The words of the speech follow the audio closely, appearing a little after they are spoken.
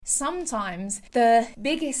sometimes the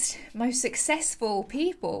biggest, most successful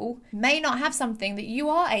people may not have something that you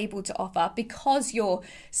are able to offer because you're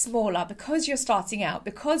smaller, because you're starting out,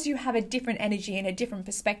 because you have a different energy and a different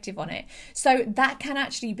perspective on it. So that can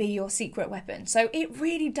actually be your secret weapon. So it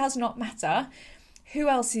really does not matter who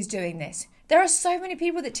else is doing this. There are so many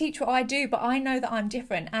people that teach what I do, but I know that I'm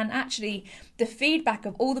different. And actually, the feedback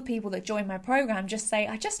of all the people that join my program just say,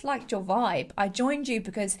 I just liked your vibe. I joined you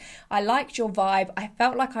because I liked your vibe. I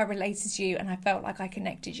felt like I related to you and I felt like I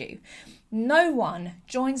connected you. No one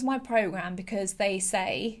joins my program because they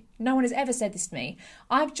say, no one has ever said this to me,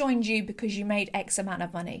 I've joined you because you made X amount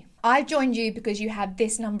of money. I've joined you because you have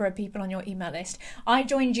this number of people on your email list. I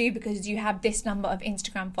joined you because you have this number of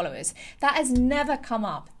Instagram followers. That has never come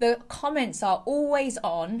up. The comments are always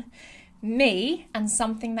on me and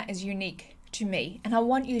something that is unique to me. And I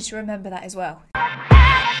want you to remember that as well.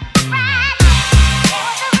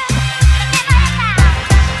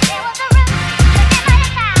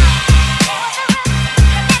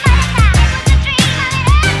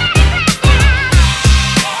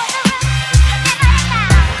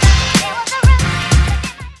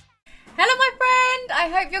 I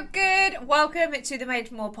hope you're good. Welcome to the Made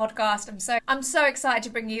for More podcast. I'm so excited to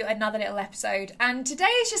bring you another little episode, and today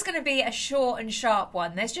is just going to be a short and sharp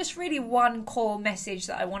one. There's just really one core message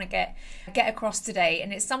that I want to get across today,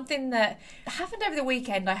 and it's something that happened over the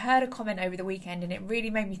weekend. I heard a comment over the weekend and it really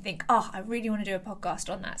made me think, I really want to do a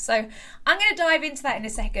podcast on that. So I'm going to dive into that in a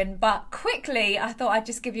second, but quickly I thought I'd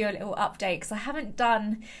just give you a little update because I haven't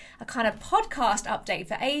done a kind of podcast update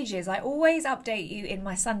for ages. I always update you in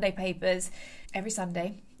my Sunday papers every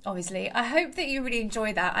Sunday, obviously. I hope that you really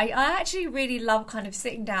enjoy that. I actually really love kind of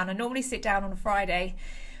sitting down. I normally sit down on a Friday,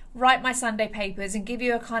 write my Sunday papers and give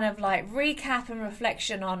you a kind of like recap and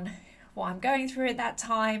reflection on what I'm going through at that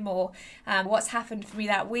time or what's happened for me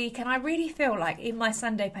that week. And I really feel like in my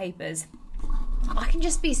Sunday papers, I can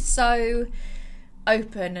just be so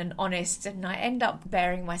open and honest, and I end up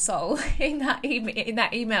bearing my soul in that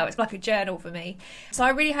email. It's like a journal for me. So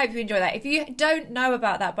I really hope you enjoy that. If you don't know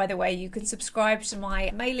about that, by the way, you can subscribe to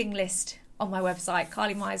my mailing list on my website,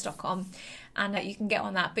 carlymyers.com, and you can get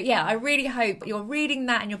on that. But yeah, I really hope you're reading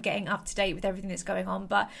that and you're getting up to date with everything that's going on.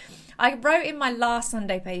 But I wrote in my last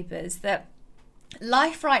Sunday papers that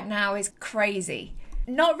life right now is crazy.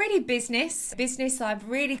 Not really business. I've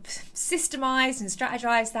really systemized and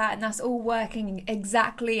strategized that, and that's all working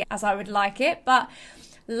exactly as I would like it. But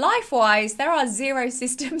life-wise, there are zero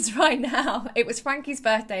systems right now. It was Frankie's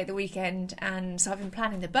birthday the weekend, and so I've been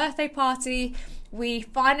planning the birthday party. We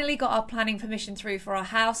finally got our planning permission through for our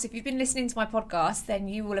house. If you've been listening to my podcast, then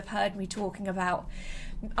you will have heard me talking about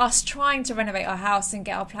us trying to renovate our house and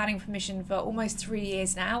get our planning permission for almost 3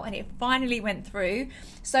 years now, and it finally went through.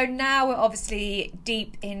 So now we're obviously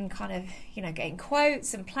deep in kind of, getting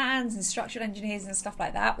quotes and plans and structural engineers and stuff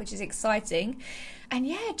like that, which is exciting. And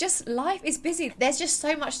yeah, just life is busy. There's just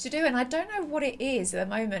so much to do, and I don't know what it is at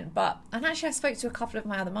the moment, and actually I spoke to a couple of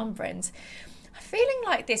my other mum friends. I'm feeling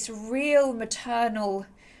like this real maternal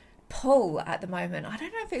pull at the moment. I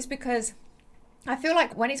don't know if it's because I feel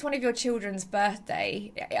like when it's one of your children's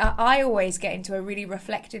birthday, I always get into a really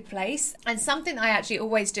reflective place. And something I actually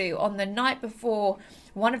always do on the night before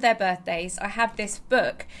one of their birthdays, I have this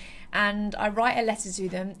book and I write a letter to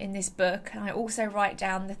them in this book. And I also write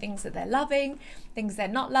down the things that they're loving, things they're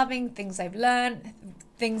not loving, things they've learned,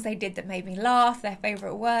 things they did that made me laugh, their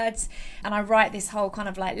favourite words. And I write this whole kind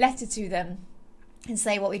of like letter to them and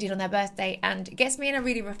say what we did on their birthday, and it gets me in a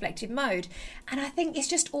really reflective mode. And I think it's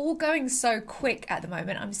just all going so quick at the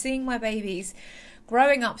moment. I'm seeing my babies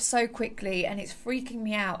growing up so quickly and it's freaking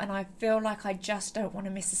me out, and I feel like I just don't want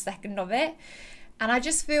to miss a second of it. And I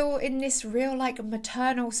just feel in this real like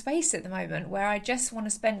maternal space at the moment where I just want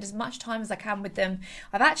to spend as much time as I can with them.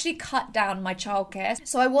 I've actually cut down my childcare.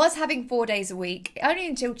 So I was having 4 days a week, only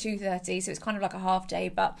until 2:30, so it's kind of like a half day,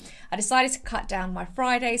 but I decided to cut down my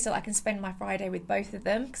Friday so I can spend my Friday with both of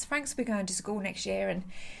them because Frank's will be going to school next year. And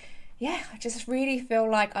yeah, I just really feel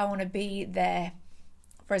like I want to be there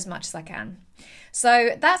for as much as I can.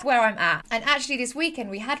 So that's where I'm at. And actually this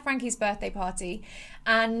weekend we had Frankie's birthday party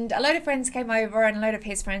and a load of friends came over and a load of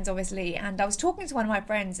his friends obviously, and I was talking to one of my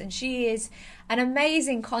friends and she is an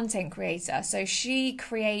amazing content creator. So she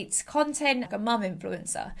creates content like a mum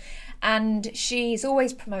influencer, and she's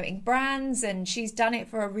always promoting brands and she's done it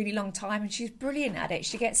for a really long time and she's brilliant at it.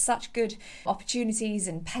 She gets such good opportunities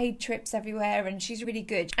and paid trips everywhere and she's really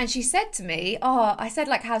good. And she said to me, I said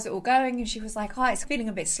like, how's it all going? And she was like, it's feeling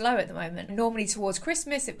a bit slow at the moment. Normally towards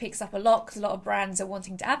Christmas it picks up a lot because a lot of brands are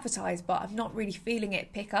wanting to advertise, but I'm not really feeling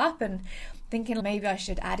it pick up and thinking maybe I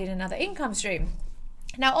should add in another income stream.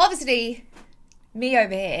 Now obviously me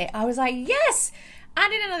over here, I was like, yes,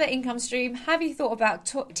 add in another income stream. Have you thought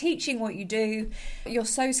about teaching what you do? You're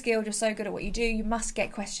so skilled, you're so good at what you do, you must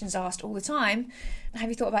get questions asked all the time. Have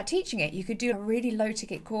you thought about teaching it? You could do a really low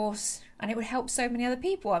ticket course and it would help so many other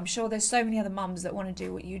people. I'm sure there's so many other mums that want to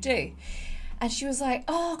do what you do. And she was like,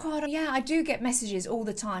 oh God, yeah, I do get messages all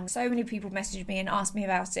the time. So many people message me and ask me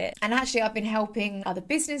about it. And actually I've been helping other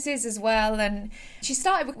businesses as well. And she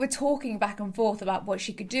started with talking back and forth about what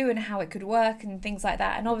she could do and how it could work and things like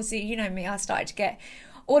that. And obviously, you know me, I started to get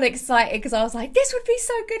all excited because I was like, this would be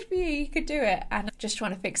so good for you could do it. And just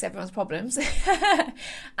trying to fix everyone's problems.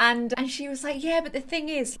 and she was like, yeah, but the thing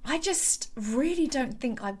is, I just really don't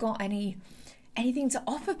think I've got anything to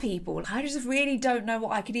offer people. I just really don't know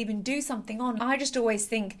what I could even do something on. I just always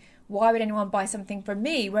think, why would anyone buy something from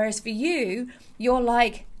me? Whereas for you, you're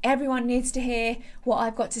like, everyone needs to hear what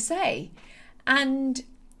I've got to say. And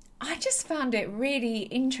I just found it really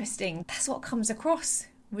interesting. That's what comes across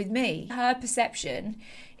with me. Her perception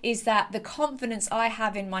is that the confidence I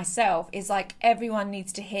have in myself is like, everyone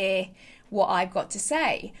needs to hear what I've got to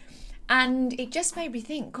say. And it just made me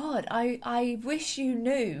think, God, I wish you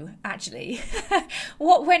knew, actually,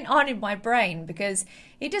 what went on in my brain, because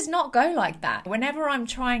it does not go like that. Whenever I'm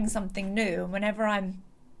trying something new and whenever I'm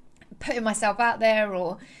putting myself out there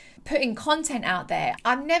or putting content out there,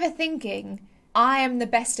 I'm never thinking, I am the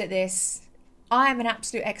best at this. I am an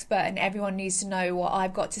absolute expert and everyone needs to know what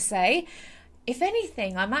I've got to say. If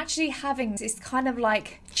anything, I'm actually having this kind of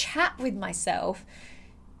like chat with myself,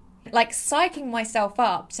 like psyching myself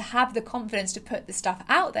up to have the confidence to put the stuff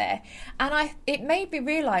out there. And it made me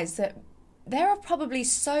realize that there are probably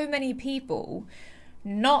so many people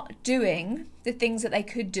not doing the things that they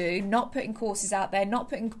could do, not putting courses out there, not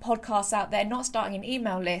putting podcasts out there, not starting an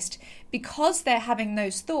email list, because they're having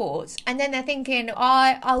those thoughts. And then they're thinking,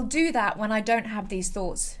 I'll do that when I don't have these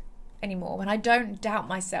thoughts anymore, when I don't doubt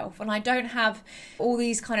myself, when I don't have all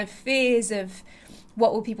these kind of fears of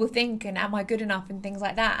what will people think and am I good enough and things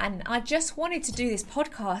like that. And I just wanted to do this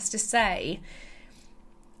podcast to say,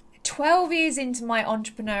 12 years into my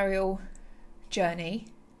entrepreneurial journey,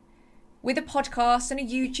 with a podcast and a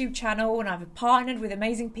YouTube channel, and I've partnered with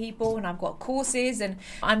amazing people and I've got courses and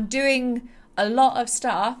I'm doing a lot of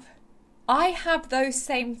stuff, I have those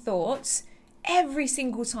same thoughts every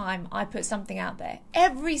single time I put something out there.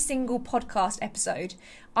 Every single podcast episode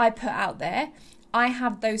I put out there, I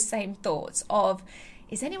have those same thoughts of,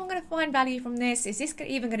 is anyone going to find value from this? Is this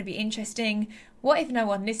even going to be interesting? What if no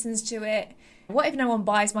one listens to it? What if no one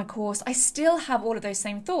buys my course? I still have all of those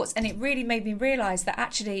same thoughts. And it really made me realize that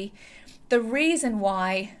actually the reason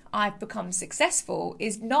why I've become successful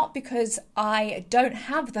is not because I don't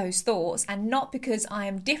have those thoughts and not because I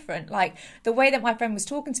am different. Like the way that my friend was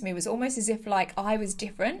talking to me was almost as if like I was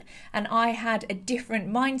different and I had a different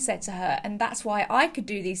mindset to her, and that's why I could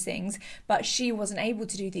do these things but she wasn't able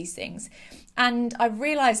to do these things. And I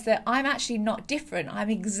realized that I'm actually not different. I'm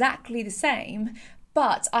exactly the same,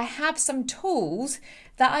 but I have some tools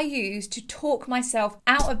that I use to talk myself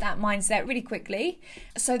out of that mindset really quickly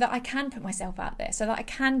so that I can put myself out there, so that I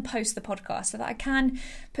can post the podcast, so that I can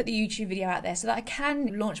put the YouTube video out there, so that I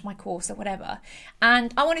can launch my course or whatever.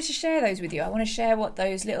 And I wanted to share those with you. I want to share what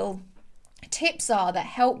those little tips are that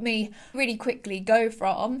help me really quickly go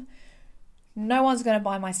from no one's going to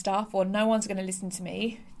buy my stuff or no one's going to listen to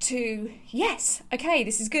me to yes, okay,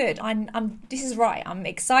 this is good. This is right. I'm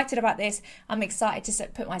excited about this. I'm excited to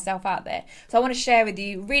put myself out there. So I want to share with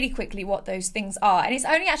you really quickly what those things are. And it's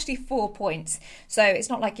only actually 4 points. So it's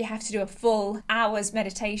not like you have to do a full hour's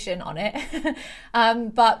meditation on it.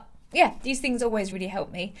 But yeah, these things always really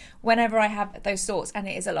help me whenever I have those thoughts, and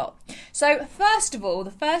it is a lot. So first of all,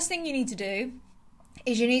 the first thing you need to do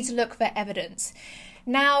is you need to look for evidence.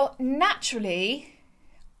 Now, naturally,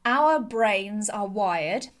 our brains are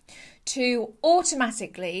wired to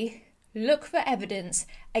automatically look for evidence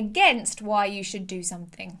against why you should do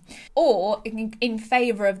something, or in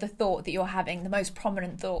favour of the thought that you're having, the most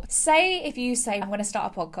prominent thought. Say if you say, I'm going to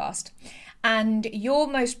start a podcast, and your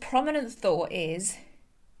most prominent thought is,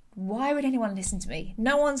 why would anyone listen to me?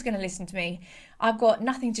 No one's going to listen to me. I've got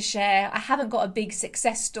nothing to share. I haven't got a big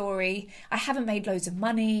success story. I haven't made loads of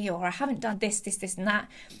money, or I haven't done this, and that.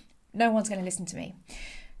 No one's going to listen to me.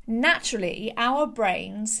 Naturally, our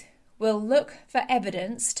brains will look for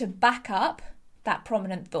evidence to back up that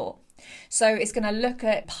prominent thought. So it's going to look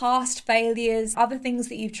at past failures, other things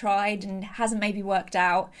that you've tried and hasn't maybe worked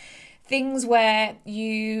out. Things where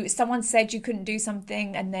someone said you couldn't do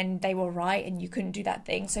something and then they were right and you couldn't do that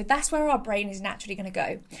thing. So that's where our brain is naturally going to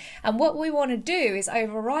go. And what we want to do is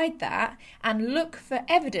override that and look for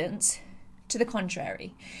evidence to the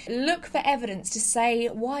contrary. Look for evidence to say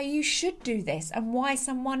why you should do this and why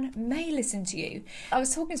someone may listen to you. I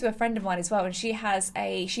was talking to a friend of mine as well, and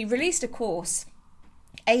she released a course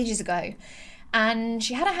ages ago, and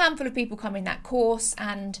she had a handful of people come in that course,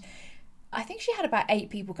 and I think she had about 8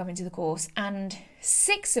 people come into the course, and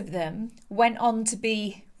 6 of them went on to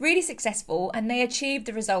be really successful, and they achieved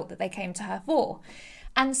the result that they came to her for.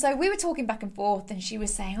 And so we were talking back and forth, and she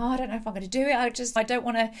was saying, I don't know if I'm going to do it. I don't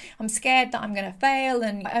want to, I'm scared that I'm going to fail.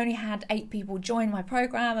 And I only had 8 people join my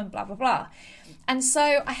program and blah, blah, blah. And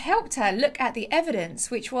so I helped her look at the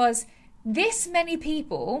evidence, which was this many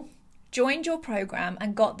people joined your program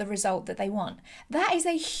and got the result that they want. That is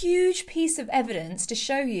a huge piece of evidence to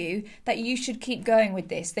show you that you should keep going with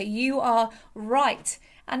this, that you are right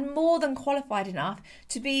and more than qualified enough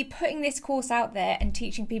to be putting this course out there and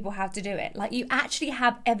teaching people how to do it. Like, you actually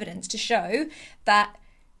have evidence to show that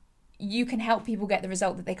you can help people get the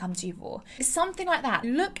result that they come to you for. Something like that.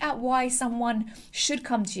 Look at why someone should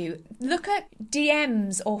come to you. Look at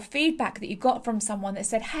DMs or feedback that you got from someone that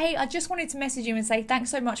said, hey, I just wanted to message you and say thanks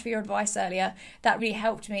so much for your advice earlier. That really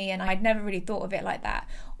helped me, and I'd never really thought of it like that.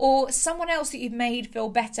 Or someone else that you've made feel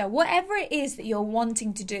better. Whatever it is that you're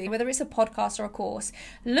wanting to do, whether it's a podcast or a course,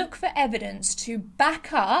 look for evidence to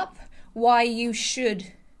back up why you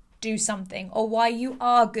should do something, or why you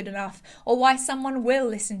are good enough, or why someone will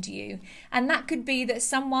listen to you. And that could be that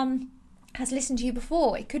someone has listened to you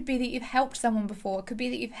before. It could be that you've helped someone before. It could be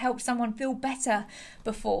that you've helped someone feel better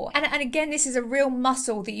before. And again, this is a real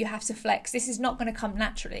muscle that you have to flex. This is not going to come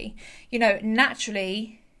naturally.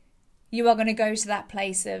 Naturally, you are going to go to that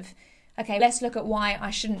place of, okay, let's look at why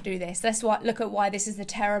I shouldn't do this. Let's look at why this is a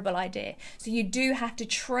terrible idea. So you do have to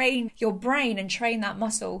train your brain and train that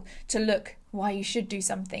muscle to look why you should do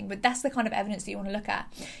something. But that's the kind of evidence that you want to look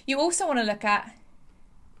at. You also want to look at,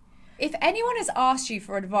 if anyone has asked you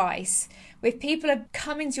for advice, if people have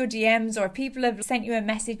come into your DMs, or if people have sent you a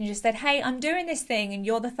message and just said, hey, I'm doing this thing and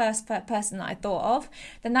you're the first person that I thought of,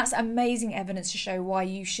 then that's amazing evidence to show why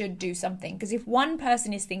you should do something. Because if one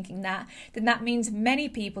person is thinking that, then that means many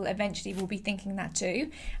people eventually will be thinking that too.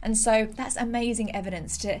 And so that's amazing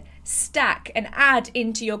evidence to stack and add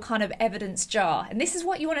into your kind of evidence jar. And this is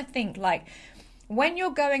what you want to think, like, when you're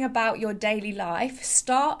going about your daily life,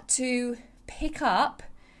 start to pick up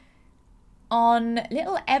on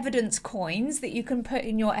little evidence coins that you can put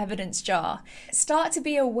in your evidence jar. Start to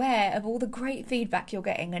be aware of all the great feedback you're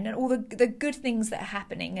getting, and all the good things that are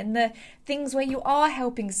happening, and the things where you are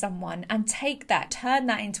helping someone, and take that, turn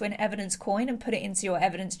that into an evidence coin and put it into your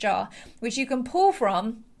evidence jar, which you can pull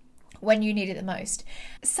from when you need it the most.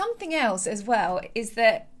 Something else as well is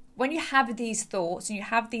that when you have these thoughts and you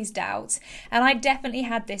have these doubts, and I definitely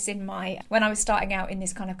had this when I was starting out in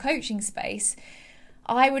this kind of coaching space,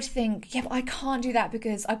 I would think, yeah, but I can't do that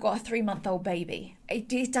because I've got a 3-month-old baby.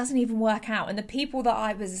 It doesn't even work out. And the people that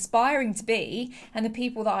I was aspiring to be, and the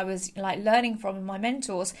people that I was learning from, and my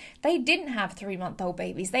mentors, they didn't have 3-month-old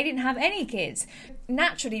babies. They didn't have any kids.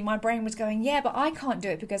 Naturally, my brain was going, yeah, but I can't do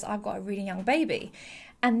it because I've got a really young baby.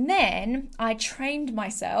 And then I trained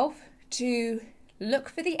myself to look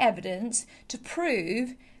for the evidence to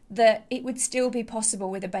prove that it would still be possible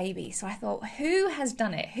with a baby. So I thought, who has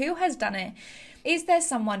done it? Who has done it? Is there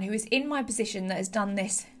someone who is in my position that has done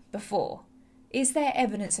this before? Is there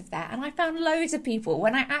evidence of that? And I found loads of people.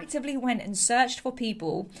 When I actively went and searched for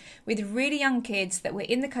people with really young kids that were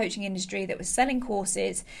in the coaching industry, that were selling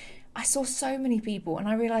courses, I saw so many people, and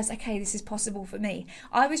I realised, okay, this is possible for me.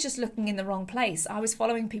 I was just looking in the wrong place. I was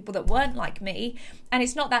following people that weren't like me, and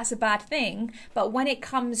it's not that's a bad thing, but when it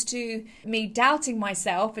comes to me doubting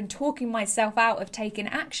myself and talking myself out of taking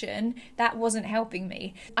action, that wasn't helping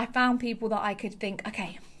me. I found people that I could think,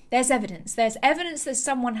 okay, there's evidence. There's evidence that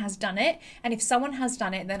someone has done it, and if someone has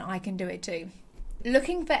done it, then I can do it too.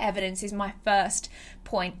 Looking for evidence is my first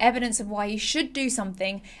point. Evidence of why you should do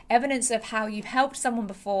something, evidence of how you've helped someone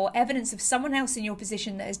before, evidence of someone else in your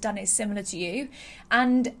position that has done it similar to you,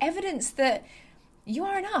 and evidence that you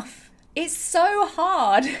are enough. It's so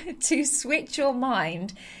hard to switch your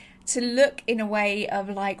mind to look in a way of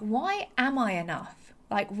why am I enough?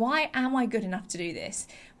 Why am I good enough to do this?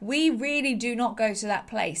 We really do not go to that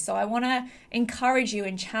place. So I want to encourage you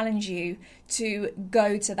and challenge you to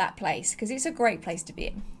go to that place, because it's a great place to be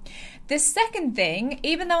in. The second thing,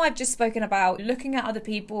 even though I've just spoken about looking at other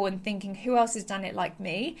people and thinking who else has done it like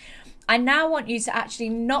me, I now want you to actually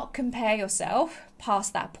not compare yourself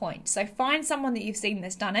past that point. So find someone that you've seen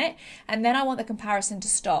that's done it, and then I want the comparison to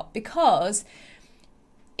stop, because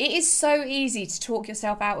it is so easy to talk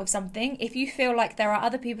yourself out of something if you feel like there are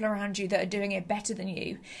other people around you that are doing it better than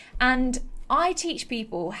you. And I teach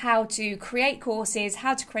people how to create courses,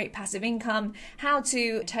 how to create passive income, how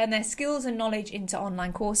to turn their skills and knowledge into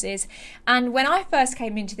online courses. And when I first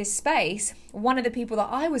came into this space, one of the people that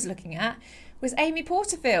I was looking at was Amy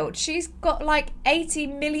Porterfield. She's got like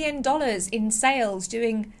 $80 million in sales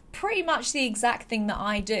doing pretty much the exact thing that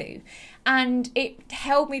I do. And it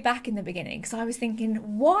held me back in the beginning because I was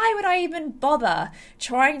thinking, why would I even bother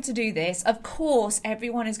trying to do this? Of course,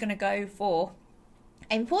 everyone is going to go for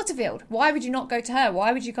Amy Porterfield. Why would you not go to her?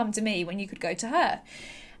 Why would you come to me when you could go to her?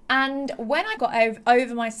 And when I got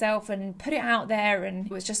over myself and put it out there and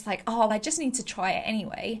it was just like, oh, I just need to try it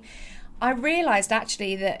anyway, I realized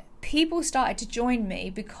actually that people started to join me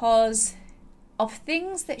because of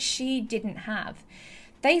things that she didn't have.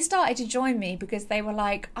 They started to join me because they were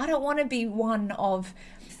like, I don't want to be one of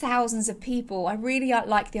thousands of people. I really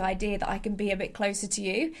like the idea that I can be a bit closer to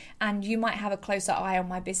you and you might have a closer eye on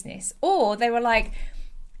my business. Or they were like,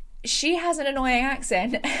 she has an annoying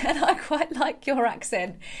accent and I quite like your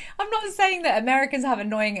accent. I'm not saying that Americans have an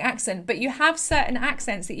annoying accent, but you have certain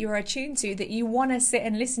accents that you are attuned to that you want to sit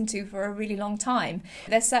and listen to for a really long time.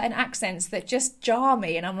 There's certain accents that just jar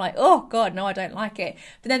me and I'm like, oh God, no, I don't like it.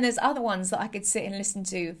 But then there's other ones that I could sit and listen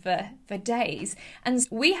to for days. And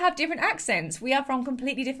we have different accents. We are from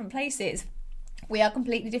completely different places. We are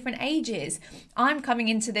completely different ages. I'm coming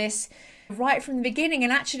into this right from the beginning,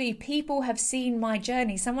 and actually people have seen my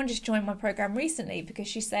journey. Someone just joined my program recently because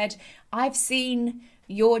she said, I've seen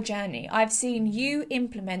your journey. I've seen you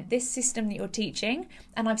implement this system that you're teaching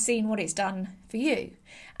and I've seen what it's done for you.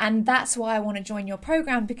 And that's why I want to join your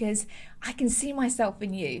program, because I can see myself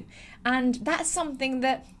in you. And that's something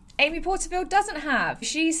that Amy Porterfield doesn't have.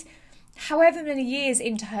 She's however many years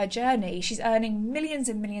into her journey, she's earning millions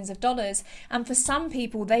and millions of dollars. And for some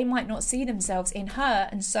people, they might not see themselves in her.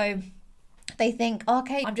 And so they think,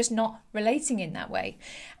 okay, I'm just not relating in that way.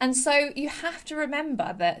 And so you have to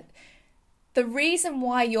remember that the reason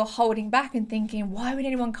why you're holding back and thinking, why would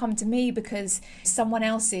anyone come to me because someone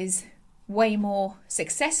else is way more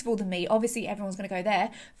successful than me? Obviously, everyone's going to go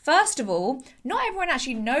there. First of all, not everyone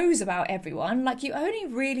actually knows about everyone. Like, you only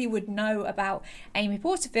really would know about Amy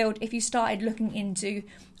Porterfield if you started looking into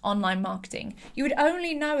online marketing. You would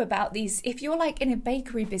only know about these if you're like in a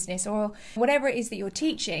bakery business or whatever it is that you're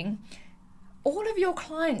teaching. All of your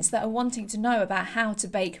clients that are wanting to know about how to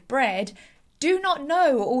bake bread do not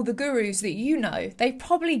know all the gurus that you know. They've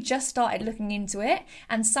probably just started looking into it,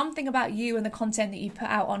 and something about you and the content that you put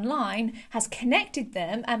out online has connected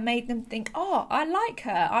them and made them think, oh, I like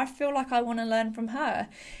her. I feel like I want to learn from her.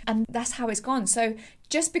 And that's how it's gone. So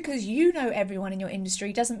just because you know everyone in your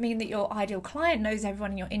industry doesn't mean that your ideal client knows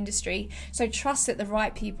everyone in your industry. So trust that the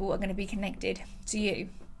right people are going to be connected to you.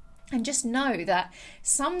 And just know that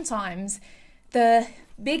sometimes the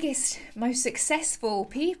biggest, most successful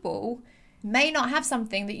people may not have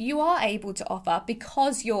something that you are able to offer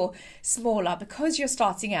because you're smaller, because you're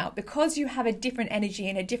starting out, because you have a different energy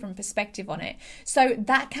and a different perspective on it. So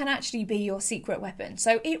that can actually be your secret weapon.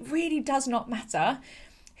 So it really does not matter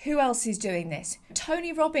who else is doing this.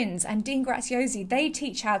 Tony Robbins and Dean Graziosi, they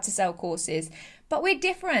teach how to sell courses, but we're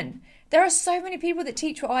different. There are so many people that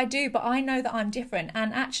teach what I do, but I know that I'm different.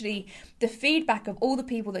 And actually, the feedback of all the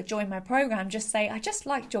people that join my program just say, I just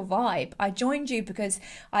liked your vibe. I joined you because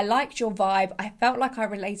I liked your vibe. I felt like I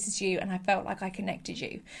related to you and I felt like I connected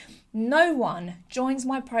you. No one joins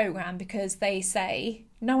my program because they say,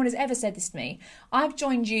 no one has ever said this to me, I've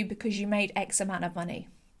joined you because you made X amount of money.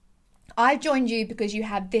 I joined you because you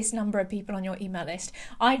have this number of people on your email list.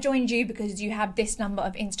 I joined you because you have this number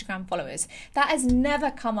of Instagram followers. That has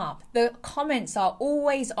never come up. The comments are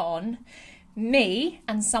always on me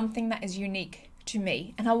and something that is unique to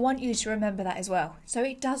me. And I want you to remember that as well. So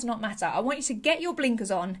it does not matter. I want you to get your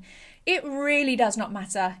blinkers on. It really does not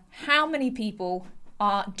matter how many people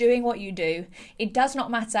are doing what you do. It does not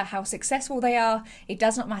matter how successful they are. It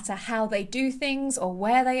does not matter how they do things or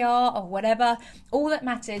where they are or whatever. All that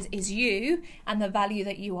matters is you and the value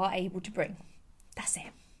that you are able to bring. That's it.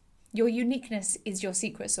 Your uniqueness is your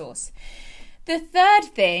secret sauce. The third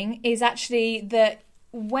thing is actually that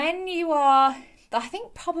when you are, I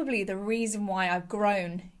think probably the reason why I've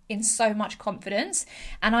grown in so much confidence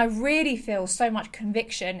and I really feel so much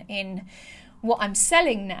conviction in what I'm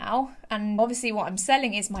selling now, and obviously what I'm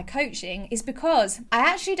selling is my coaching, is because I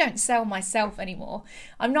actually don't sell myself anymore.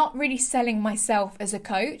 I'm not really selling myself as a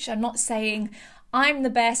coach. I'm not saying I'm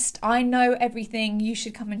the best, I know everything, you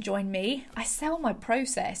should come and join me. I sell my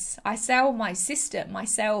process. I sell my system. I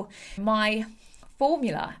sell my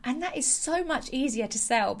formula, and that is so much easier to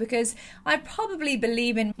sell because I probably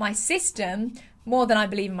believe in my system more than I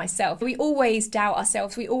believe in myself. We always doubt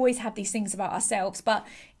ourselves. We always have these things about ourselves, but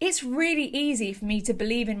it's really easy for me to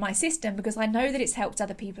believe in my system because I know that it's helped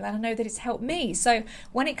other people and I know that it's helped me. So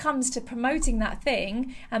when it comes to promoting that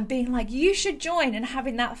thing and being like, you should join, and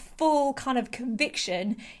having that full kind of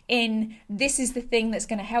conviction in this is the thing that's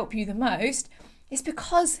going to help you the most, it's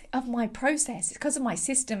because of my process. It's because of my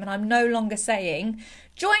system. And I'm no longer saying,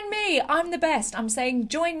 join me, I'm the best. I'm saying,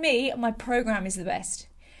 join me, my program is the best.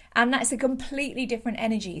 And that's a completely different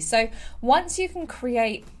energy. So once you can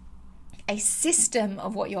create a system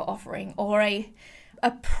of what you're offering, or a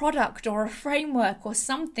product or a framework or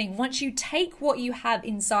something, once you take what you have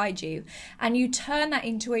inside you and you turn that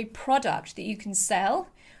into a product that you can sell,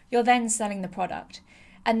 you're then selling the product.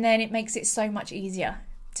 And then it makes it so much easier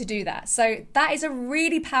to do that. So that is a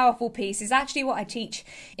really powerful piece. It's actually what I teach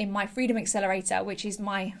in my Freedom Accelerator, which is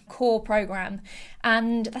my core program.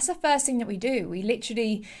 And that's the first thing that we do. We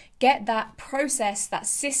literally get that process, that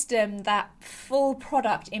system, that full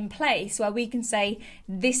product in place where we can say,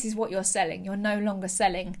 this is what you're selling. You're no longer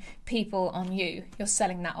selling people on you. You're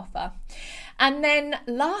selling that offer. And then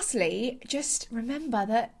lastly, just remember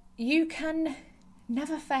that you can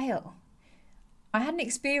never fail. I had an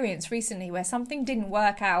experience recently where something didn't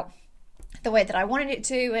work out the way that I wanted it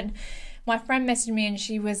to, and my friend messaged me and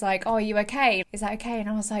she was like, oh, are you okay? Is that okay? And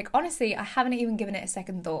I was like, honestly, I haven't even given it a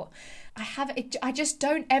second thought. I just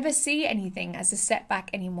don't ever see anything as a setback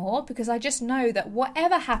anymore, because I just know that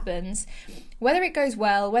whatever happens, whether it goes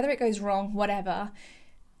well, whether it goes wrong, whatever,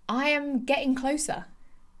 I am getting closer.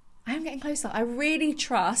 I am getting closer. I really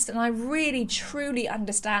trust, and I really truly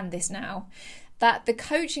understand this now, that the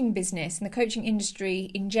coaching business and the coaching industry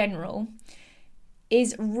in general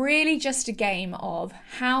is really just a game of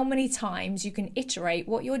how many times you can iterate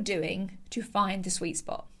what you're doing to find the sweet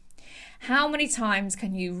spot. How many times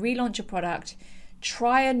can you relaunch a product,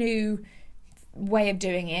 try a new way of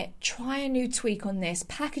doing it, try a new tweak on this,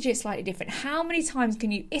 package it slightly different. How many times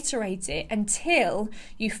can you iterate it until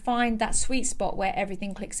you find that sweet spot where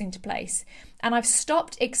everything clicks into place? And I've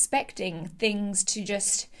stopped expecting things to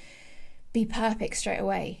just be perfect straight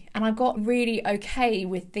away. And I've got really okay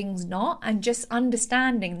with things not, and just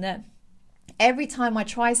understanding that every time I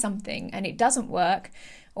try something and it doesn't work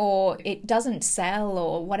or it doesn't sell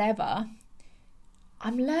or whatever,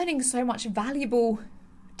 I'm learning so much valuable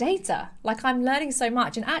data. Like, I'm learning so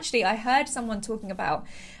much. And actually, I heard someone talking about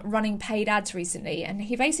running paid ads recently, and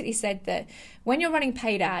he basically said that when you're running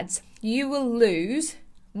paid ads, you will lose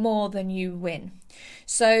more than you win.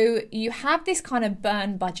 So you have this kind of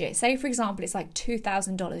burn budget. Say, for example, it's like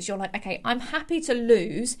 $2,000. You're like, okay, I'm happy to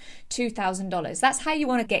lose $2,000. That's how you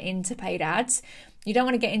want to get into paid ads. You don't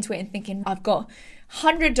want to get into it and thinking, I've got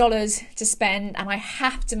 $100 to spend and I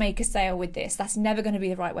have to make a sale with this. That's never going to be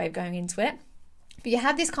the right way of going into it. But you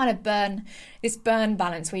have this kind of burn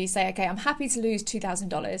balance where you say, okay, I'm happy to lose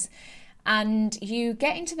 $2,000. And you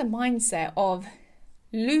get into the mindset of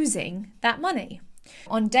losing that money.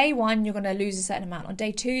 On day one, you're going to lose a certain amount. On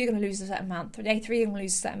day two, you're going to lose a certain amount. For day three, you're going to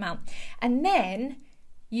lose a certain amount. And then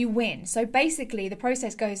you win. So basically, the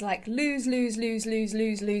process goes like lose, lose, lose, lose,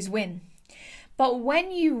 lose, lose, win. But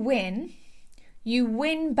when you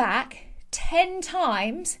win back 10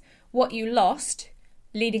 times what you lost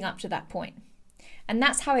leading up to that point. And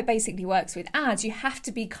that's how it basically works with ads. You have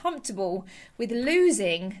to be comfortable with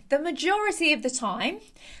losing the majority of the time,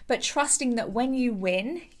 but trusting that when you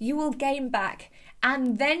win, you will gain back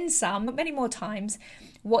and then some, many more times,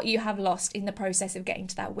 what you have lost in the process of getting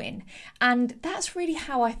to that win. And that's really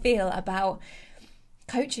how I feel about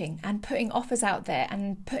coaching and putting offers out there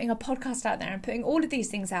and putting a podcast out there and putting all of these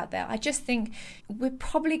things out there. I just think we're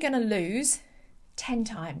probably going to lose 10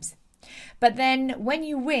 times. But then when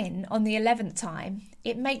you win on the 11th time,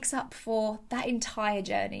 it makes up for that entire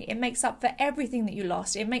journey. It makes up for everything that you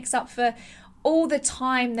lost. It makes up for all the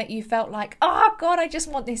time that you felt like, oh God, I just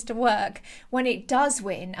want this to work. When it does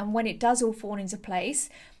win and when it does all fall into place,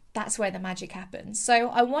 that's where the magic happens. So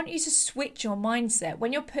I want you to switch your mindset.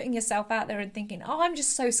 When you're putting yourself out there and thinking, oh, I'm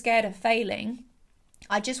just so scared of failing,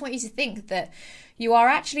 I just want you to think that you are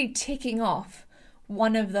actually ticking off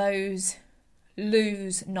one of those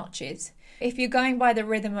lose notches. If you're going by the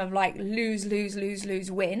rhythm of like lose, lose, lose,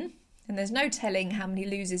 lose, win, and there's no telling how many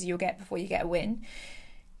losers you'll get before you get a win,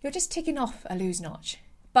 you're just ticking off a lose notch.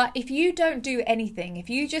 But if you don't do anything, if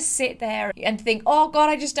you just sit there and think, oh God,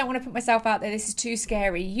 I just don't want to put myself out there, this is too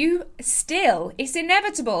scary, it's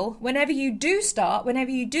inevitable whenever you do start, whenever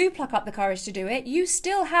you do pluck up the courage to do it, you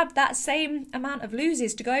still have that same amount of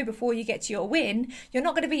loses to go before you get to your win. You're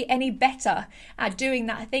not going to be any better at doing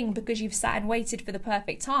that thing because you've sat and waited for the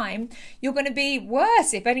perfect time. You're going to be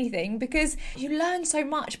worse, if anything, because you learn so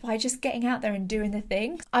much by just getting out there and doing the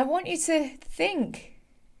thing. I want you to think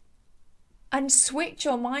and switch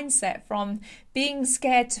your mindset from being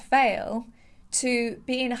scared to fail to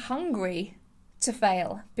being hungry to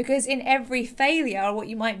fail. Because in every failure, or what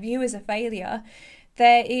you might view as a failure,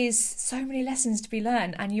 there is so many lessons to be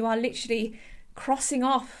learned, and you are literally crossing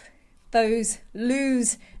off those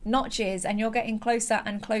lose notches, and you're getting closer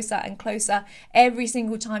and closer and closer every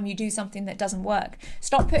single time you do something that doesn't work.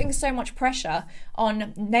 Stop putting so much pressure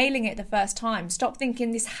on nailing it the first time. Stop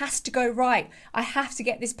thinking this has to go right, I have to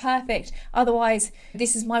get this perfect, otherwise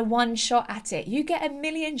this is my one shot at it. You get a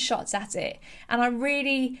million shots at it, and I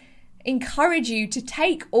really encourage you to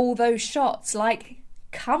take all those shots. Like,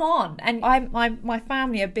 come on. And my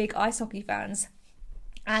family are big ice hockey fans,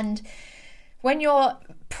 and when you're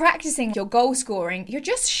practicing your goal scoring, you're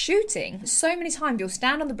just shooting. So many times you'll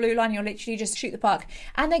stand on the blue line, you'll literally just shoot the puck,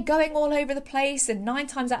 and they're going all over the place, and 9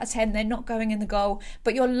 times out of 10 they're not going in the goal,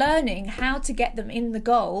 but you're learning how to get them in the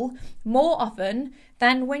goal more often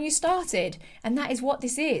than when you started. And that is what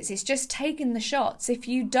this is. It's just taking the shots. If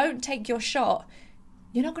you don't take your shot,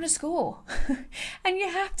 you're not going to score. And you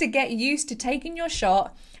have to get used to taking your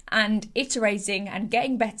shot and iterating and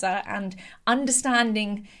getting better and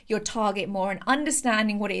understanding your target more and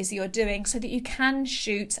understanding what it is that you're doing so that you can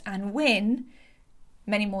shoot and win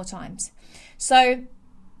many more times. So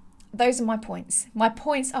those are my points. My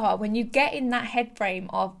points are, when you get in that head frame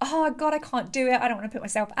of, oh God, I can't do it, I don't want to put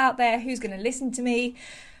myself out there, who's going to listen to me?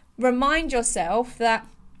 Remind yourself that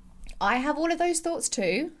I have all of those thoughts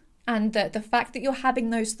too. And that the fact that you're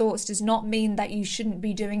having those thoughts does not mean that you shouldn't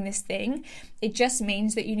be doing this thing. It just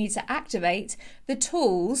means that you need to activate the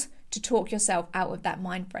tools to talk yourself out of that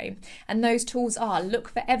mind frame. And those tools are: look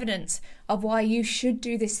for evidence of why you should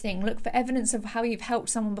do this thing. Look for evidence of how you've helped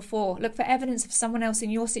someone before. Look for evidence of someone else in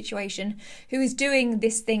your situation who is doing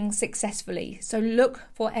this thing successfully. So look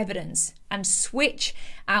for evidence and switch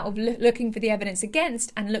out of looking for the evidence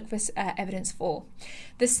against and look for evidence for.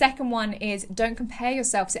 The second one is, don't compare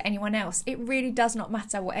yourself to anyone else. It really does not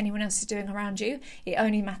matter what anyone else is doing around you. It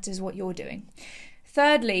only matters what you're doing.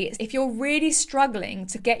 Thirdly, if you're really struggling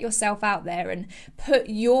to get yourself out there and put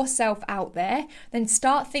yourself out there, then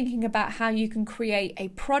start thinking about how you can create a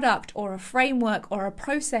product or a framework or a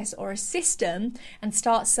process or a system and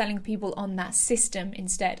start selling people on that system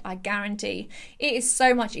instead. I guarantee it is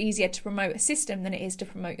so much easier to promote a system than it is to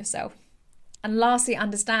promote yourself. And lastly,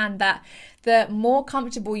 understand that the more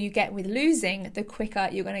comfortable you get with losing, the quicker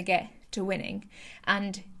you're going to get to winning.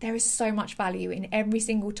 And there is so much value in every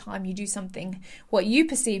single time you do something what you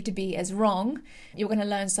perceive to be as wrong. You're going to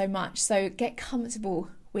learn so much. So get comfortable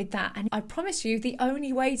with that. And I promise you, the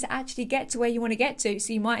only way to actually get to where you want to get to,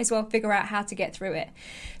 so you might as well figure out how to get through it.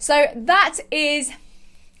 So that is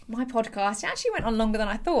my podcast. It actually went on longer than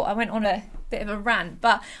I thought. I went on a bit of a rant,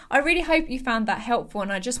 but I really hope you found that helpful.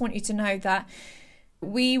 And I just want you to know that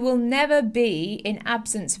we will never be in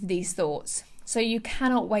absence of these thoughts. So you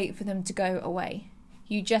cannot wait for them to go away.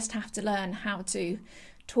 You just have to learn how to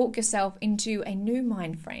talk yourself into a new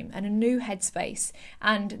mind frame and a new headspace.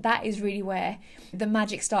 And that is really where the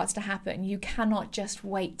magic starts to happen. You cannot just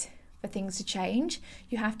wait for things to change.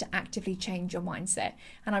 You have to actively change your mindset.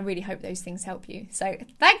 And I really hope those things help you. So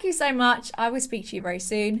thank you so much. I will speak to you very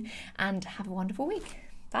soon, and have a wonderful week.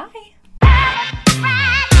 Bye.